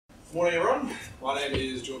Morning everyone, my name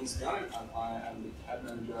is Semjaniv and I am the CAD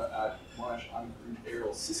Manager at Monash Uncrewed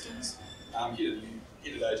Aerial Systems. I'm here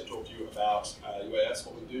today to talk to you about UAS,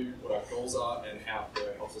 what we do, what our goals are, and how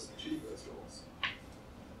Creo helps us achieve those goals.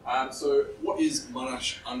 So what is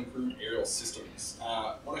Monash Uncrewed Aerial Systems?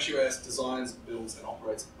 Monash UAS designs, builds and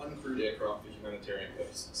operates uncrewed aircraft for humanitarian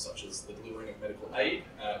purposes, such as the delivering of medical aid,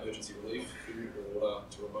 emergency relief, food or water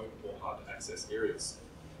to remote or hard to access areas.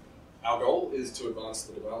 Our goal is to advance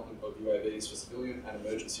the development of UAVs for civilian and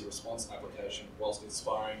emergency response application whilst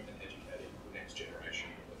inspiring and educating the next generation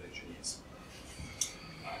of engineers.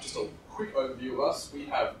 Just a quick overview of us. We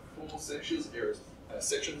have 4 sections,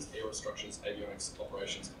 aerostructures, avionics,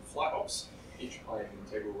 operations and flight ops, each playing an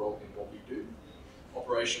integral role in what we do.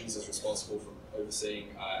 Operations is responsible for overseeing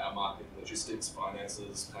our marketing, logistics,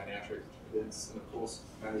 finances, planning our trip events, and of course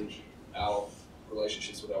manage our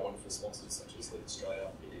relationships with our wonderful sponsors such as Lead Australia,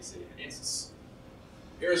 PTC and Ansys.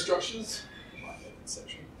 Aerostructures, my favourite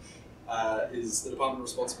section, is the department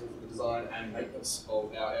responsible for the design and maintenance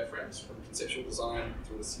of our airframes, from conceptual design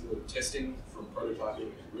through the simulated testing, from prototyping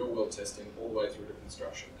to real-world testing, all the way through to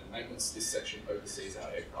construction and maintenance. This section oversees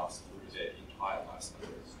our aircraft through their entire life cycle,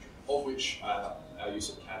 of which our use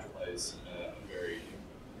of CAD plays a very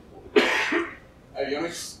important role.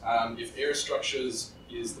 Avionics, if aerostructures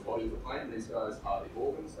is the body of the plane, these guys are the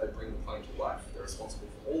organs, they bring the plane to life. They're responsible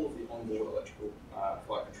for all of the onboard electrical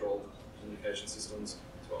flight control communication systems,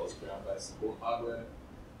 as well as ground-based support hardware.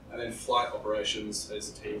 And then flight operations is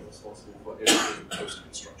a team responsible for everything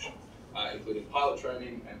post-construction, including pilot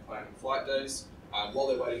training and planning flight days. While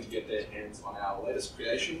they're waiting to get their hands on our latest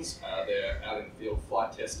creations, they're out in the field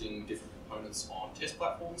flight testing different components on test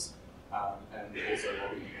platforms, and also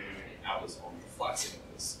logging many hours on the flight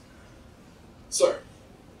simulators. So,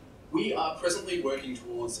 we are presently working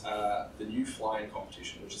towards the new flying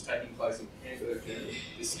competition, which is taking place in Hamburg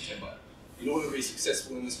this September. In order to be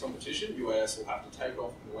successful in this competition, UAS will have to take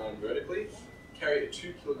off and land vertically, carry a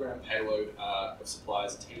 2-kilogram payload of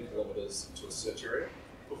supplies 10 kilometers to a search area,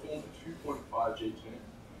 perform a 2.5 G turn,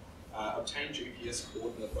 obtain GPS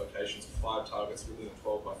coordinate locations for 5 targets within a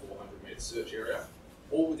 12 by 400 meter search area,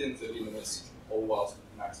 all within 30 minutes, all whilst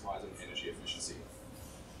maximising energy efficiency.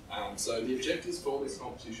 So the objectives for this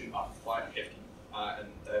competition are quite hefty, and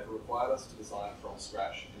they've required us to design from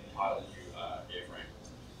scratch an entirely new airframe.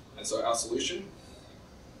 And so our solution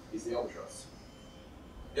is the Albatross.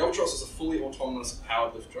 The Albatross is a fully autonomous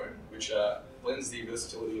powered lift drone, which blends the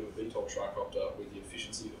versatility of a VTOL tricopter with the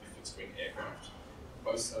efficiency of a fixed-wing aircraft. It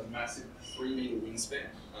boasts a massive 3-meter wingspan,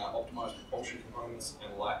 optimized propulsion components,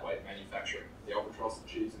 and lightweight manufacturing. The Albatross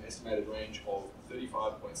achieves an estimated range of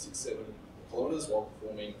 35.67 kilometers while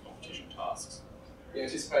performing competition tasks. The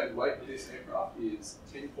anticipated weight of this aircraft is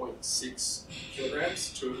 10.6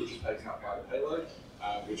 kilograms, 2 of which is taken up by the payload,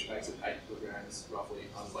 which makes it 8 kilograms roughly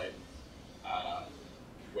unladen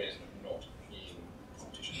when not in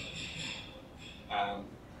competition.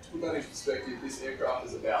 To put that in perspective, this aircraft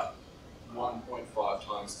is about 1.5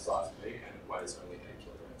 times the size of me and it weighs only 8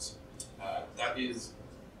 kilograms. That is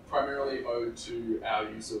primarily owed to our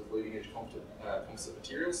use of leading edge composite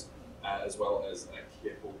materials, as well as a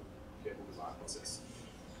careful design process,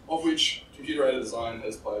 of which computer-aided design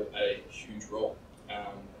has played a huge role.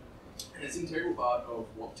 And it's an integral part of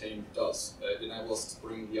what the team does. It enables us to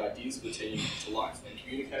bring the ideas of the team to life and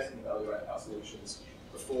communicate and evaluate our solutions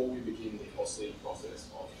before we begin the costly process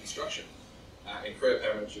of construction. And CAD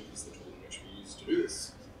Manager is the tool in which we use to do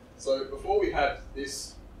this. So before we had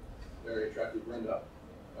this very attractive render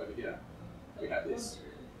over here, we had this.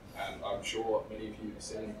 And I'm sure many of you have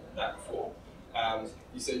seen that before.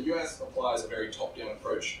 You see, UAS applies a very top-down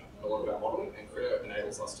approach in a lot of our modelling, and Creo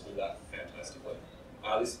enables us to do that fantastically.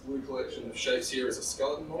 This blue collection of shapes here is a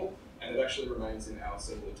skeleton model, and it actually remains in our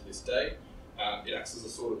assembly to this day. It acts as a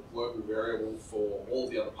sort of global variable for all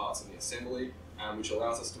of the other parts in the assembly, which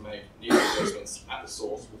allows us to make needed adjustments at the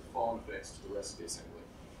source with flow-on effects to the rest of the assembly.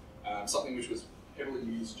 Something which was heavily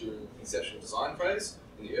used during the conceptual design phase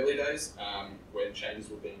in the early days, when changes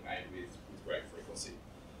were being made with great frequency.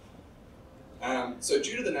 So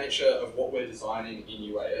due to the nature of what we're designing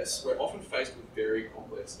in UAS, we're often faced with very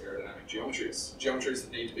complex aerodynamic geometries. Geometries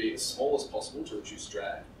that need to be as small as possible to reduce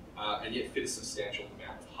drag, and yet fit a substantial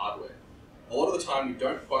amount of hardware. A lot of the time we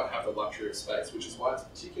don't quite have the luxury of space, which is why it's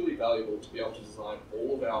particularly valuable to be able to design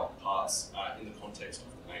all of our parts in the context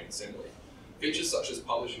of the main assembly. Features such as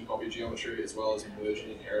publish and copy geometry, as well as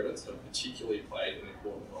emergent inheritance, have particularly played an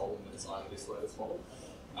important role in the design of this latest model.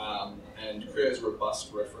 And Creo's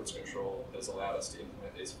robust reference control has allowed us to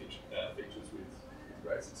implement these features with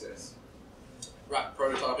great success. Rapid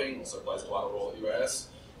prototyping also plays quite a role at UAS.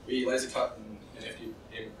 We laser cut an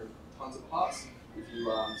FDM tons of parts. If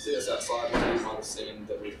you see us outside, you might have seen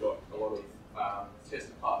that we've got a lot of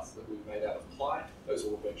tested parts that we've made out of ply. Those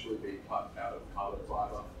will eventually be cut out of carbon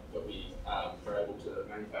fibre, but we are able to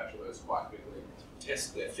manufacture those quite quickly,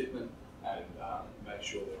 test their fitment, and make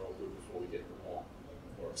sure they're all good before we get the more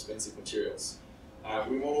expensive materials.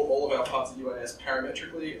 We model all of our parts of UAS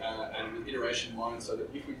parametrically and with iteration in mind, so that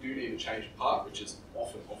if we do need to change a part, which is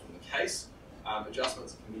often the case,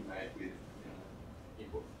 adjustments can be made with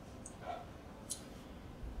input.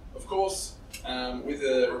 Of course, with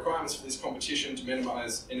the requirements for this competition to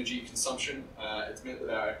minimise energy consumption, it's meant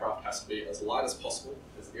that our aircraft has to be as light as possible,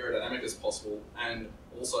 as aerodynamic as possible, and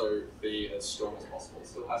also be as strong as possible. It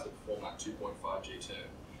still has to perform that 2.5 G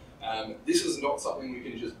turn. This is not something we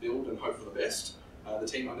can just build and hope for the best. The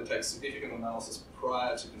team undertakes significant analysis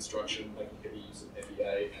prior to construction, making heavy use of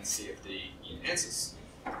FEA and CFD in Ansys.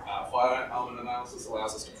 Fire element analysis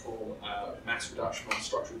allows us to perform mass reduction on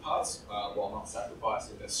structural parts while not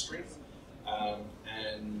sacrificing their strength.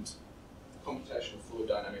 And computational fluid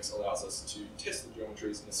dynamics allows us to test the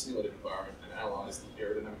geometries in a simulated environment and analyse the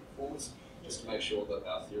aerodynamic performance, just to make sure that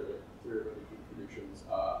our theoretical predictions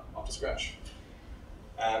are up to scratch.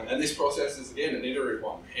 And this process is, again, an iterative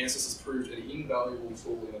one. Ansys has proved an invaluable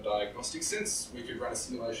tool in a diagnostic sense. We could run a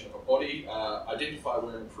simulation of a body, identify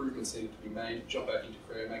where improvements needed to be made, jump back into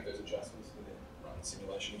Creo, make those adjustments, and then run the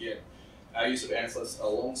simulation again. Our use of Ansys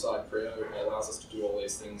alongside Creo allows us to do all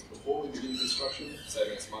these things before we begin construction,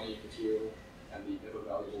 saving us money, material, and the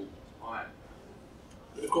ever-valuable time.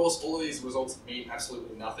 But of course, all of these results mean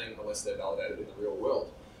absolutely nothing unless they're validated in the real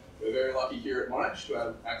world. We're very lucky here at Monash to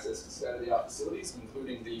have access to state-of-the-art facilities,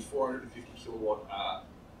 including the 450 kilowatt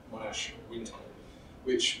Monash wind tunnel,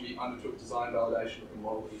 which we undertook design validation of the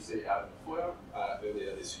model that you see out in the foyer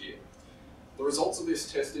earlier this year. The results of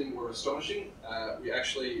this testing were astonishing. We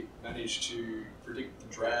actually managed to predict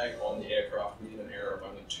the drag on the aircraft within an error of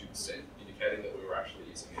only 2%, indicating that we were actually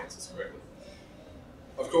using Ansys correctly.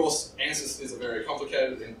 Of course, Ansys is a very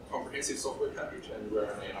complicated and comprehensive software package, and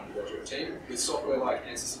we're only an undergraduate team. With software like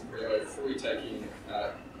Ansys and Creo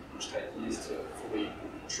which take years to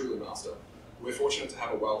truly master, we're fortunate to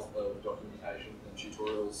have a wealth of documentation and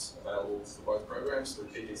tutorials available for both programs through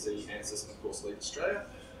PTC, Ansys, and of course Leap Australia.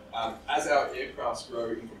 As our aircrafts grow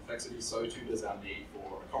in complexity, so too does our need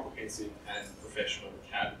for a comprehensive and professional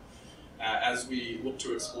CAD. As we look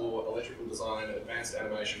to explore electrical design, advanced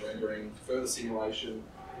animation rendering, further simulation,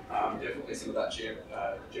 definitely some of that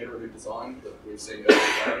generative design that we've seen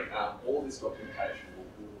earlier today, all of this documentation will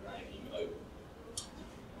remain invaluable.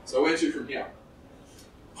 So where to from here?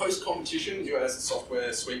 Post-competition, UAS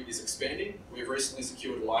software suite is expanding. We've recently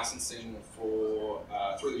secured licensing for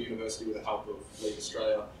through the university with the help of Leap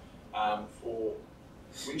Australia for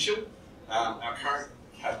Windchill. Our current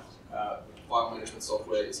CAD file management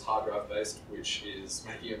software is hard drive based, which is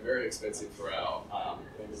making it very expensive for our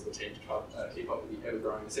members of the team to keep up with the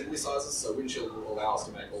ever-growing assembly sizes. So Windchill will allow us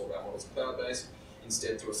to make all of our models cloud-based,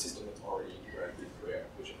 instead through a system that's already integrated with Creo,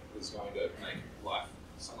 which is going to make life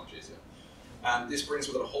so much easier. This brings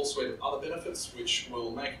with it a whole suite of other benefits, which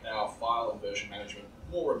will make our file and version management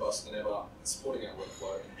more robust than ever, supporting our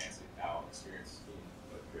workflow and enhancing our experience in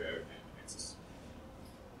both Creo and Ansys.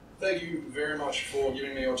 Thank you very much for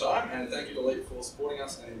giving me your time, and thank you to Leap for supporting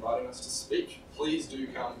us and inviting us to speak. Please do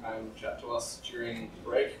come and chat to us during the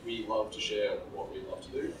break. We love to share what we love to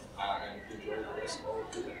do, and enjoy the rest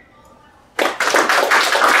of your day.